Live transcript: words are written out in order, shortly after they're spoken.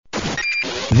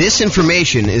This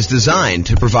information is designed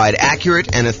to provide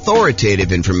accurate and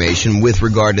authoritative information with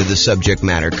regard to the subject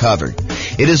matter covered.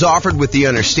 It is offered with the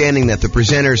understanding that the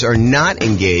presenters are not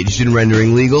engaged in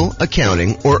rendering legal,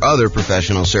 accounting, or other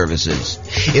professional services.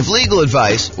 If legal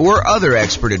advice or other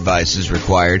expert advice is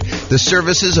required, the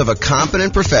services of a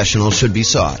competent professional should be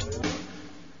sought.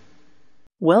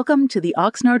 Welcome to the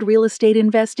Oxnard Real Estate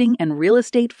Investing and Real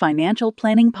Estate Financial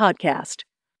Planning Podcast.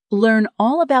 Learn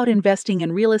all about investing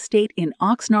in real estate in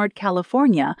Oxnard,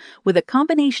 California, with a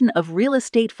combination of real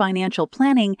estate financial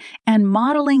planning and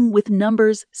modeling with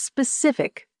numbers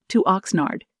specific to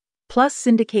Oxnard, plus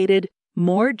syndicated,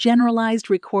 more generalized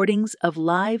recordings of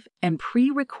live and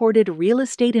pre-recorded real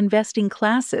estate investing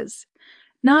classes,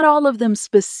 not all of them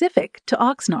specific to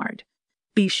Oxnard.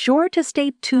 Be sure to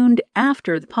stay tuned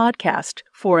after the podcast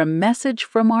for a message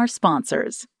from our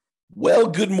sponsors. Well,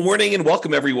 good morning and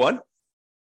welcome, everyone.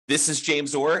 This is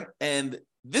James Orr, and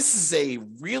this is a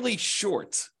really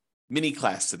short mini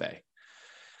class today.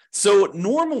 So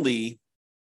normally,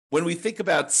 when we think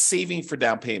about saving for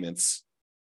down payments,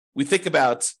 we think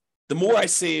about the more I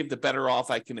save, the better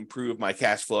off I can improve my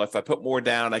cash flow. If I put more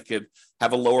down, I could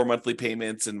have a lower monthly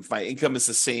payment, and if my income is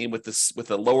the same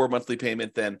with a lower monthly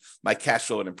payment, then my cash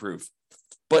flow would improve.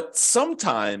 But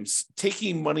sometimes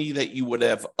taking money that you would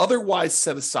have otherwise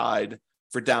set aside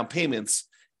for down payments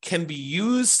can be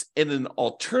used in an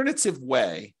alternative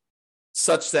way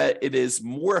such that it is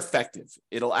more effective.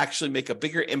 It'll actually make a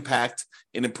bigger impact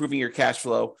in improving your cash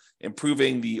flow,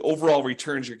 improving the overall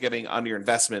returns you're getting on your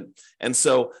investment. And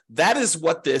so that is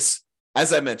what this,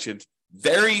 as I mentioned,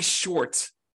 very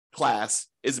short class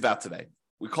is about today.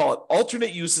 We call it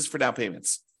alternate uses for down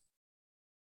payments.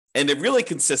 And it really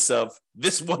consists of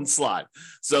this one slide.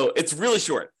 So it's really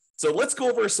short. So let's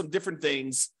go over some different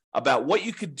things about what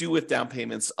you could do with down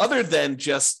payments other than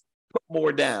just put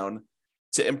more down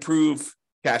to improve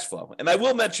cash flow. And I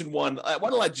will mention one. Why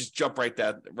don't I just jump right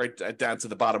down to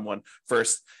the bottom one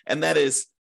first? And that is,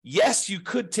 yes, you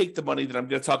could take the money that I'm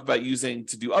going to talk about using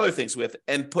to do other things with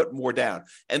and put more down.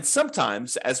 And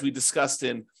sometimes, as we discussed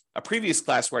in a previous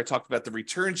class where I talked about the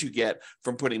returns you get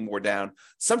from putting more down,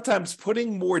 sometimes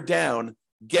putting more down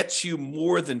gets you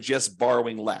more than just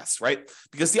borrowing less, right?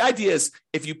 Because the idea is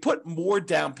if you put more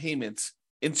down payment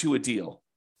into a deal,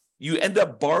 you end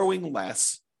up borrowing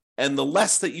less, and the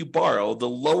less that you borrow, the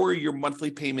lower your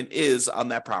monthly payment is on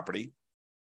that property.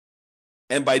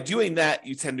 And by doing that,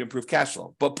 you tend to improve cash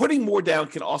flow. But putting more down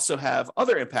can also have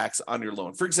other impacts on your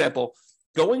loan. For example,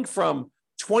 going from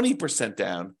 20%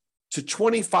 down to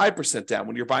 25% down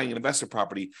when you're buying an investment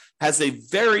property has a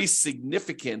very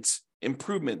significant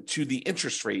improvement to the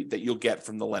interest rate that you'll get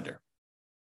from the lender.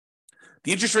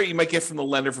 The interest rate you might get from the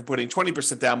lender for putting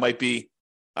 20% down might be,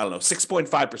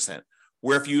 6.5%.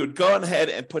 Where if you had gone ahead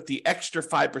and put the extra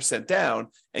 5% down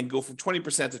and go from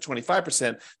 20% to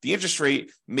 25%, the interest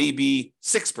rate may be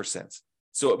 6%.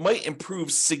 So it might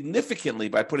improve significantly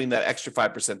by putting that extra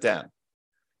 5% down.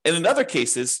 And in other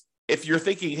cases, if you're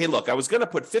thinking, hey, look, I was going to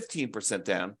put 15%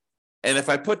 down, and if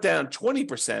I put down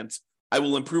 20%, I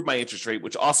will improve my interest rate,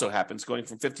 which also happens. Going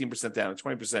from 15% down to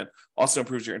 20% also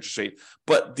improves your interest rate.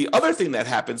 But the other thing that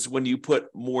happens when you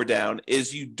put more down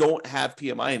is you don't have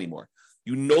PMI anymore.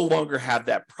 You no longer have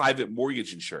that private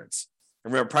mortgage insurance.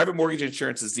 Remember, private mortgage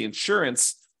insurance is the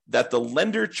insurance that the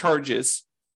lender charges,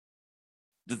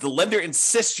 that the lender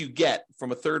insists you get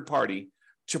from a third party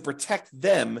to protect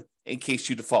them in case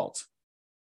you default.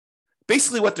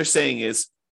 Basically, what they're saying is,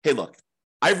 hey, look,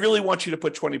 I really want you to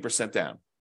put 20% down.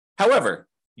 However,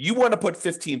 you want to put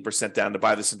 15% down to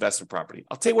buy this investment property.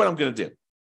 I'll tell you what I'm going to do.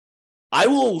 I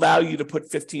will allow you to put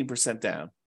 15%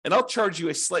 down, and I'll charge you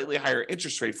a slightly higher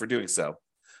interest rate for doing so.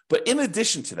 But in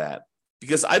addition to that,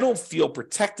 because I don't feel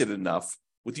protected enough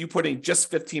with you putting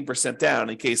just 15% down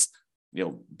in case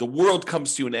the world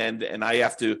comes to an end and I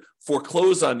have to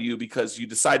foreclose on you because you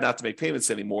decide not to make payments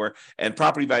anymore and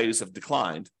property values have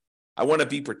declined, I want to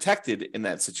be protected in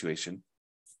that situation.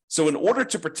 So in order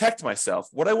to protect myself,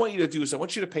 what I want you to do is I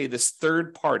want you to pay this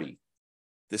third party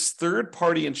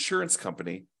insurance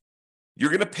company. You're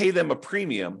going to pay them a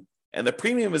premium, and the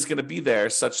premium is going to be there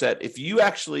such that if you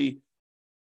actually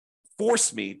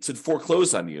force me to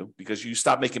foreclose on you because you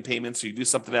stop making payments or you do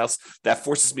something else that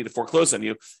forces me to foreclose on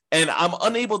you, and I'm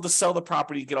unable to sell the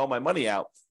property and get all my money out,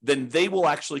 then they will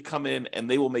actually come in and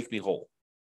they will make me whole.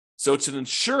 So it's an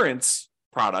insurance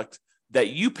product that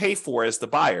you pay for as the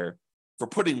buyer for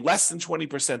putting less than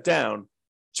 20% down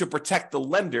to protect the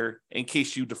lender in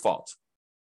case you default.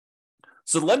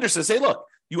 So the lender says, hey, look,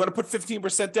 you want to put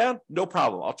 15% down? No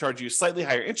problem. I'll charge you a slightly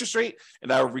higher interest rate,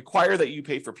 and I will require that you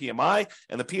pay for PMI,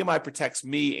 and the PMI protects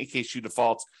me in case you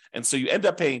default. And so you end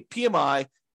up paying PMI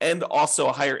and also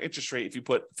a higher interest rate if you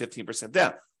put 15%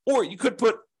 down. Or you could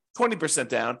put 20%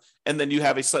 down, and then you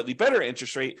have a slightly better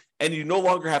interest rate, and you no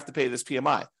longer have to pay this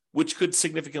PMI, which could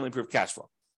significantly improve cash flow.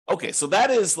 Okay, so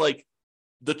that is like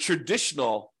the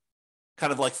traditional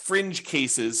kind of like fringe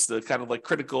cases, the kind of like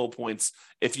critical points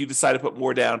if you decide to put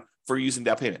more down for using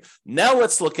down payment. Now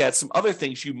let's look at some other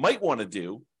things you might want to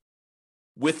do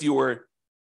with your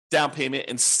down payment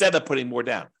instead of putting more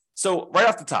down. So right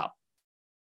off the top,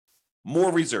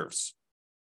 more reserves.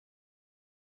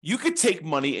 You could take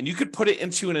money and you could put it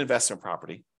into an investment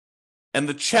property. And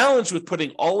the challenge with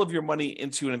putting all of your money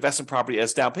into an investment property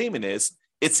as down payment is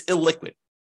it's illiquid.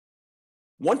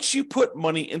 Once you put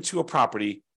money into a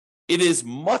property, it is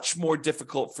much more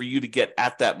difficult for you to get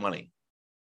at that money.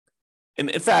 And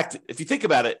in fact, if you think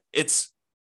about it, it's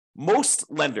most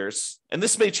lenders, and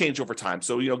this may change over time.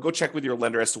 So, go check with your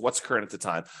lender as to what's current at the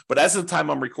time. But as of the time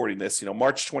I'm recording this,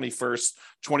 March 21st,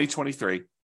 2023,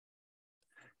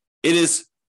 it is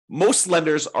most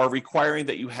lenders are requiring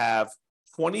that you have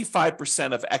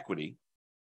 25% of equity.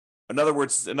 In other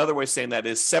words, another way of saying that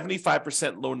is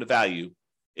 75% loan to value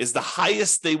is the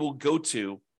highest they will go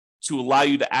to allow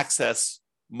you to access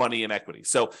money and equity.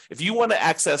 So if you want to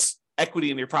access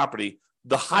equity in your property,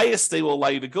 the highest they will allow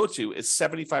you to go to is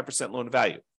 75% loan to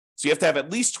value. So you have to have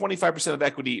at least 25% of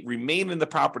equity remain in the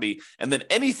property, and then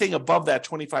anything above that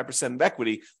 25% of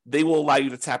equity, they will allow you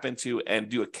to tap into and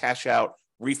do a cash out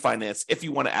refinance if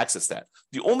you want to access that.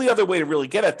 The only other way to really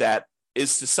get at that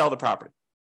is to sell the property.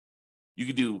 You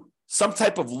could do some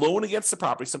type of loan against the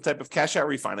property, some type of cash out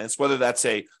refinance, whether that's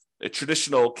a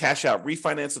traditional cash out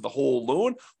refinance of the whole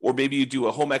loan, or maybe you do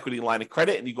a home equity line of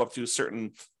credit and you go up to a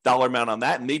certain dollar amount on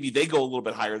that. And maybe they go a little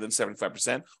bit higher than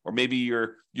 75%, or maybe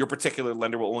your particular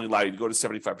lender will only allow you to go to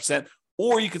 75%,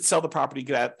 or you could sell the property and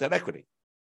get at that equity.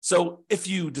 So if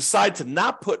you decide to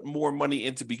not put more money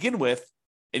in to begin with,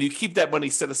 and you keep that money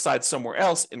set aside somewhere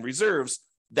else in reserves,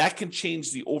 that can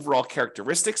change the overall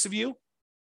characteristics of you.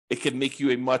 It can make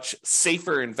you a much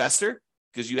safer investor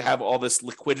because you have all this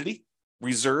liquidity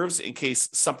reserves in case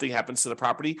something happens to the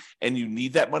property and you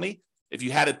need that money. If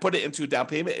you had to put it into a down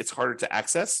payment, it's harder to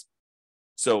access.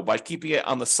 So by keeping it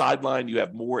on the sideline, you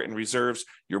have more in reserves,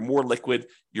 you're more liquid,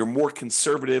 you're more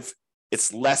conservative,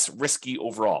 it's less risky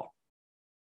overall.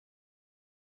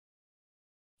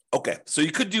 Okay, so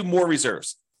you could do more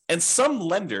reserves. And some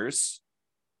lenders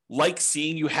like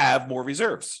seeing you have more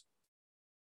reserves.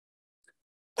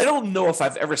 I don't know if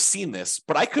I've ever seen this,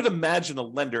 but I could imagine a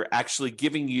lender actually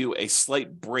giving you a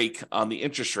slight break on the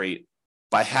interest rate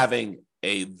by having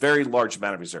a very large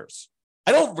amount of reserves.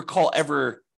 I don't recall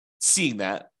ever seeing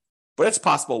that, but it's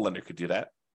possible a lender could do that,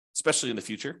 especially in the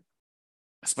future,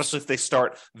 especially if they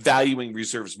start valuing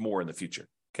reserves more in the future,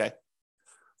 okay?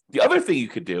 The other thing you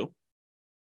could do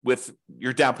with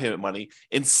your down payment money,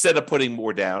 instead of putting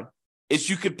more down, is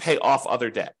you could pay off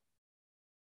other debt.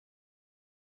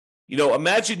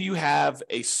 Imagine you have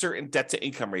a certain debt to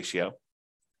income ratio,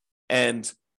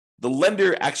 and the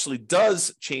lender actually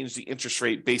does change the interest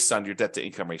rate based on your debt to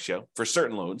income ratio for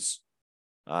certain loans.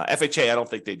 FHA, I don't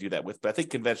think they do that with, but I think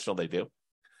conventional they do.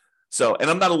 So, and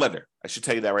I'm not a lender. I should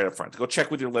tell you that right up front. Go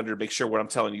check with your lender to make sure what I'm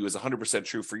telling you is 100%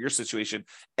 true for your situation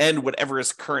and whatever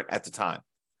is current at the time.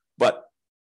 But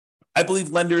I believe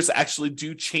lenders actually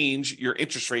do change your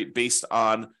interest rate based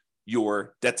on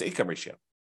your debt to income ratio.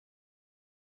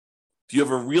 If you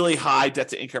have a really high debt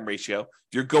to income ratio,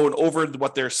 if you're going over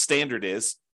what their standard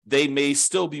is, they may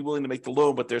still be willing to make the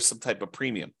loan, but there's some type of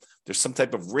premium. There's some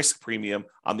type of risk premium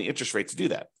on the interest rate to do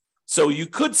that. So you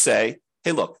could say,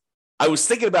 hey, look, I was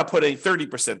thinking about putting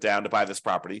 30% down to buy this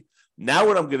property. Now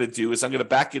what I'm going to do is I'm going to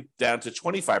back it down to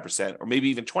 25% or maybe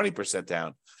even 20%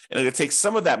 down. And I'm going to take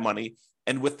some of that money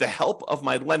and with the help of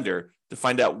my lender to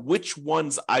find out which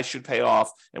ones I should pay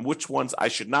off and which ones I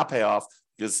should not pay off,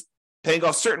 because paying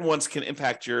off certain ones can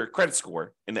impact your credit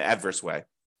score in an adverse way.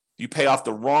 You pay off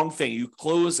the wrong thing. You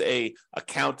close a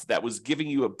account that was giving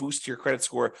you a boost to your credit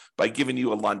score by giving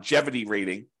you a longevity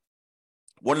rating.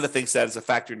 One of the things that is a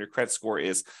factor in your credit score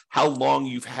is how long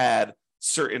you've had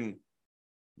certain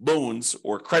loans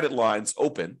or credit lines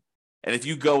open. And if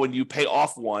you go and you pay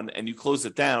off one and you close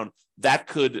it down, that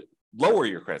could lower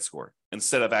your credit score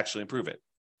instead of actually improve it.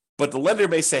 But the lender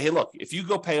may say, hey, look, if you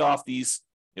go pay off these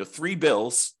 3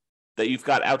 bills that you've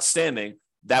got outstanding,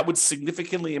 that would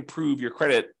significantly improve your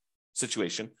credit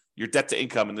situation, your debt to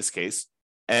income in this case,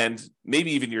 and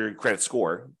maybe even your credit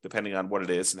score, depending on what it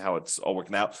is and how it's all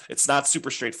working out. It's not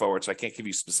super straightforward, so I can't give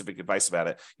you specific advice about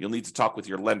it. You'll need to talk with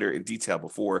your lender in detail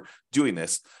before doing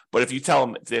this. But if you tell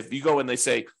them, if you go and they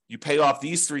say, you pay off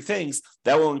these 3 things,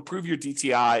 that will improve your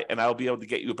DTI and I'll be able to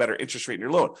get you a better interest rate in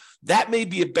your loan. That may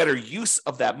be a better use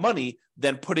of that money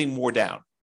than putting more down.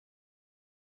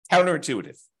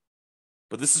 Counterintuitive.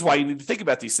 But this is why you need to think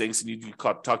about these things and you need to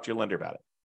talk to your lender about it.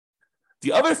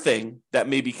 The other thing that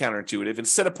may be counterintuitive,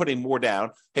 instead of putting more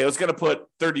down, hey, I was going to put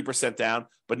 30% down,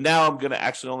 but now I'm going to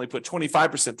actually only put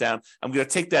 25% down. I'm going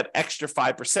to take that extra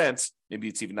 5%, maybe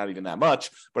it's even not even that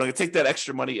much, but I'm going to take that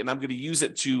extra money and I'm going to use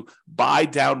it to buy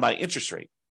down my interest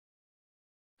rate.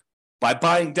 By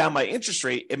buying down my interest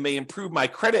rate, it may improve my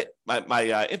credit,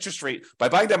 my interest rate. By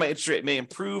buying down my interest rate, it may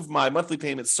improve my monthly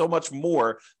payments so much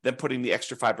more than putting the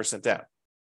extra 5% down.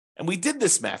 And we did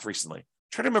this math recently.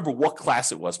 Trying to remember what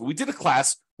class it was, but we did a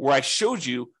class where I showed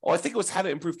you, I think it was how to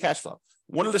improve cash flow.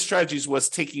 One of the strategies was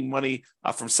taking money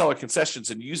from seller concessions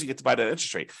and using it to buy down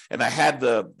interest rate. And I had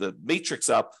the matrix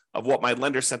up of what my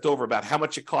lender sent over about how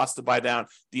much it costs to buy down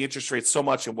the interest rate so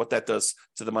much and what that does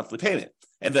to the monthly payment.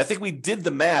 And I think we did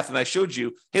the math and I showed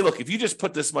you, hey, look, if you just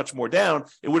put this much more down,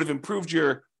 it would have improved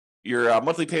your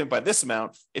monthly payment by this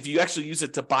amount. If you actually use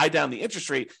it to buy down the interest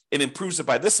rate, it improves it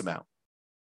by this amount.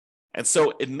 And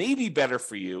so it may be better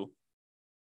for you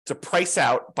to price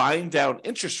out buying down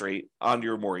interest rate on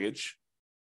your mortgage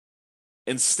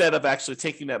instead of actually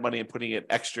taking that money and putting it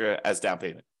extra as down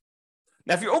payment.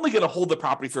 Now, if you're only going to hold the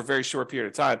property for a very short period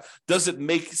of time, does it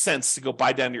make sense to go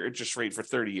buy down your interest rate for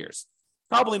 30 years?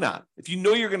 Probably not. If you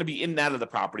know you're going to be in and out of the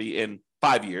property in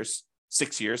 5 years,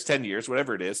 6 years, 10 years,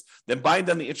 whatever it is, then buying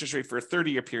down the interest rate for a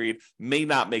 30-year period may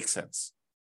not make sense.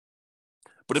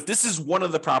 But if this is one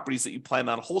of the properties that you plan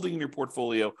on holding in your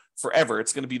portfolio forever,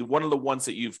 it's going to be one of the ones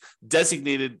that you've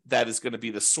designated that is going to be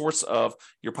the source of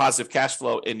your positive cash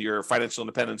flow in your financial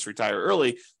independence, retire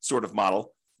early sort of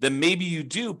model, then maybe you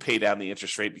do pay down the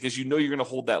interest rate because you know you're going to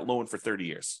hold that loan for 30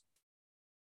 years.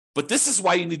 But this is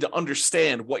why you need to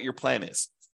understand what your plan is.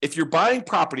 If you're buying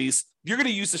properties, you're going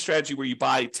to use the strategy where you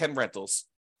buy 10 rentals,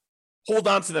 hold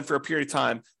on to them for a period of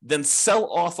time, then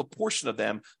sell off a portion of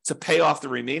them to pay off the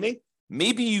remaining.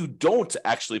 Maybe you don't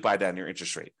actually buy down your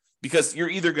interest rate because you're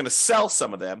either going to sell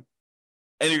some of them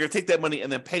and you're going to take that money and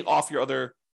then pay off your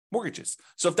other mortgages.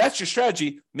 So if that's your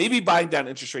strategy, maybe buying down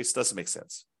interest rates doesn't make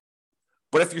sense.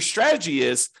 But if your strategy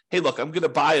is, hey, look, I'm going to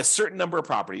buy a certain number of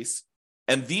properties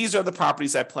and these are the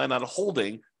properties I plan on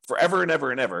holding forever and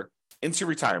ever and ever into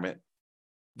retirement,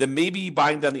 then maybe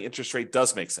buying down the interest rate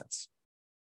does make sense.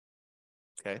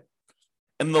 Okay.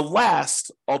 And the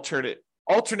last alternate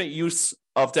use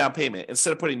of down payment,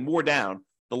 instead of putting more down,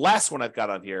 the last one I've got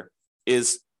on here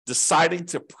is deciding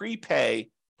to prepay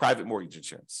private mortgage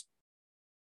insurance.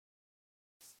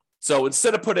 So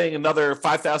instead of putting another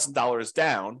 $5,000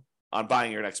 down on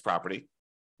buying your next property,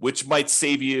 which might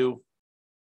save you,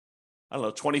 I don't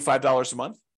know, $25 a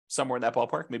month, somewhere in that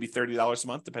ballpark, maybe $30 a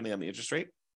month, depending on the interest rate,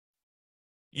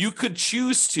 you could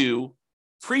choose to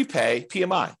prepay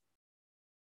PMI.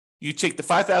 You take the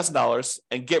 $5,000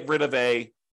 and get rid of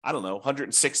a, I don't know,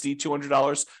 $160,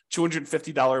 $200,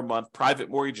 $250 a month private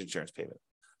mortgage insurance payment.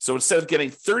 So instead of getting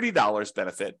 $30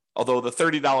 benefit, although the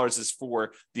 $30 is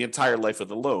for the entire life of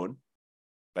the loan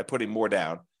by putting more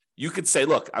down, you could say,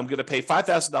 look, I'm going to pay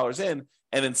 $5,000 in,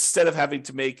 and instead of having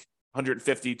to make $150,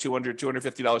 $200,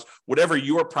 $250, whatever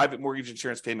your private mortgage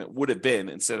insurance payment would have been,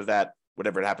 instead of that,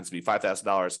 whatever it happens to be,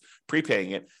 $5,000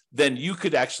 prepaying it, then you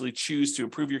could actually choose to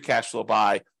improve your cash flow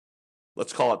by,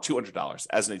 let's call it $200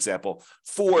 as an example,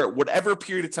 for whatever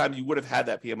period of time you would have had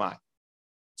that PMI.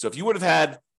 So if you would have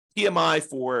had PMI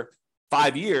for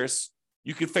 5 years,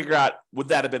 you could figure out, would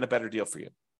that have been a better deal for you?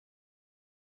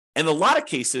 In a lot of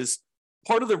cases,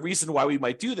 part of the reason why we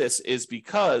might do this is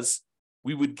because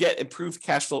we would get improved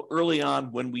cash flow early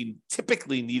on when we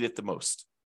typically need it the most.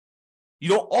 You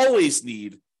don't always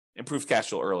need improved cash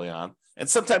flow early on. And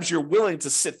sometimes you're willing to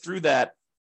sit through that,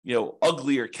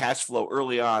 uglier cash flow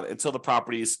early on until the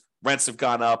property's rents have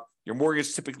gone up. Your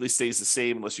mortgage typically stays the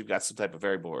same unless you've got some type of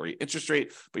variable rate interest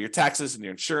rate, but your taxes and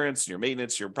your insurance and your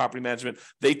maintenance, your property management,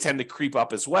 they tend to creep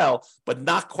up as well, but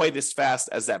not quite as fast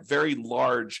as that very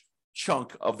large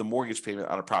chunk of the mortgage payment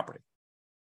on a property.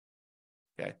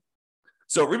 Okay.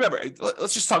 So remember,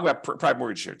 let's just talk about private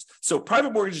mortgage insurance. So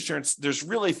private mortgage insurance, there's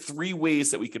really 3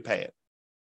 ways that we could pay it.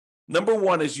 Number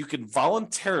one is you can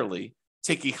voluntarily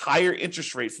take a higher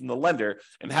interest rate from the lender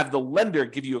and have the lender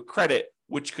give you a credit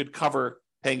which could cover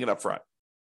paying it up front.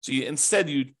 So instead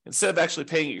of actually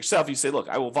paying it yourself, you say, look,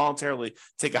 I will voluntarily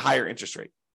take a higher interest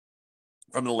rate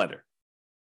from the lender.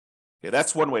 Okay,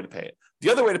 that's one way to pay it.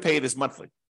 The other way to pay it is monthly.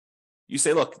 You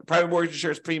say, look, private mortgage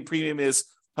insurance premium is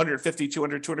 $150,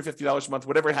 $200, $250 a month,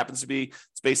 whatever it happens to be.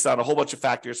 It's based on a whole bunch of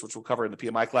factors, which we'll cover in the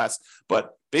PMI class.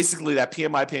 But basically that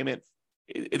PMI payment,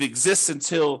 it exists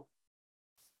until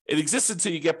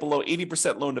you get below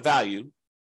 80% loan to value,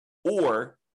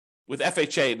 or with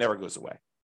FHA, it never goes away.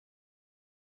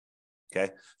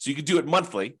 Okay. So you can do it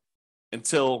monthly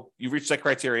until you reach that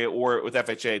criteria, or with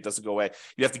FHA, it doesn't go away.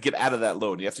 You have to get out of that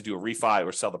loan. You have to do a refi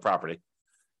or sell the property,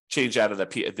 change out of the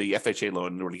FHA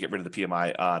loan in order to get rid of the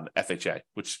PMI on FHA,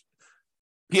 which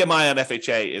PMI on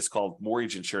FHA is called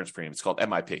mortgage insurance premium. It's called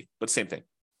MIP, but same thing.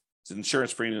 It's an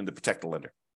insurance premium to protect the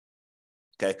lender.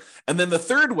 Okay. And then the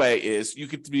third way is you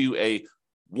could do a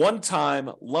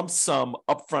one-time lump sum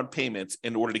upfront payment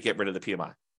in order to get rid of the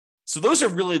PMI. So those are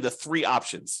really the three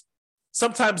options.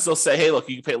 Sometimes they'll say, hey, look,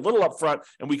 you can pay a little upfront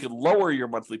and we could lower your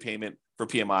monthly payment for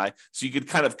PMI. So you could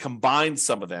kind of combine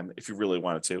some of them if you really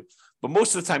wanted to. But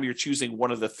most of the time you're choosing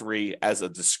one of the three as a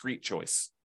discrete choice.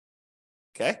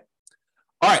 Okay.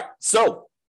 All right. So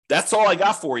that's all I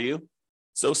got for you.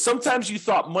 So sometimes you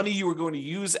thought money you were going to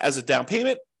use as a down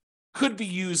payment could be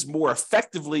used more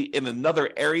effectively in another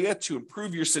area to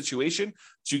improve your situation,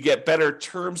 to get better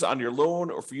terms on your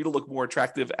loan, or for you to look more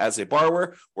attractive as a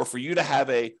borrower, or for you to have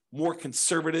a more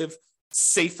conservative,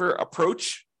 safer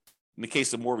approach in the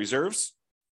case of more reserves.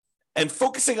 And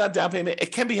focusing on down payment,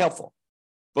 it can be helpful,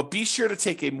 but be sure to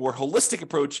take a more holistic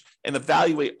approach and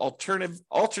evaluate alternate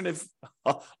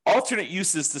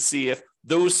uses to see if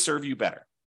those serve you better.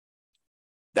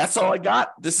 That's all I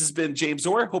got. This has been James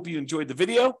Orr. Hope you enjoyed the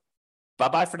video.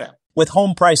 Bye-bye for now. With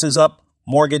home prices up,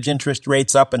 mortgage interest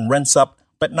rates up, and rents up,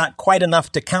 but not quite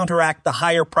enough to counteract the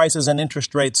higher prices and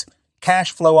interest rates,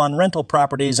 cash flow on rental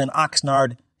properties in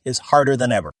Oxnard is harder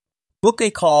than ever. Book a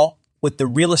call with the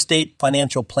Real Estate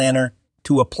Financial Planner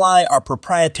to apply our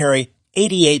proprietary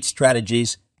 88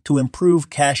 strategies to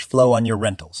improve cash flow on your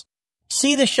rentals.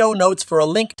 See the show notes for a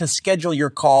link to schedule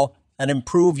your call and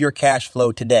improve your cash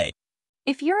flow today.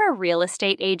 If you're a real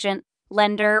estate agent,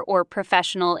 lender, or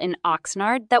professional in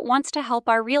Oxnard that wants to help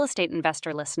our real estate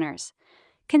investor listeners,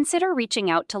 consider reaching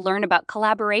out to learn about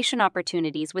collaboration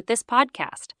opportunities with this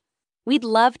podcast. We'd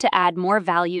love to add more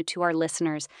value to our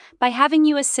listeners by having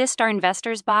you assist our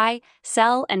investors buy,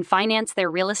 sell, and finance their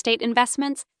real estate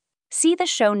investments. See the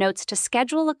show notes to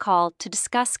schedule a call to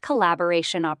discuss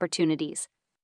collaboration opportunities.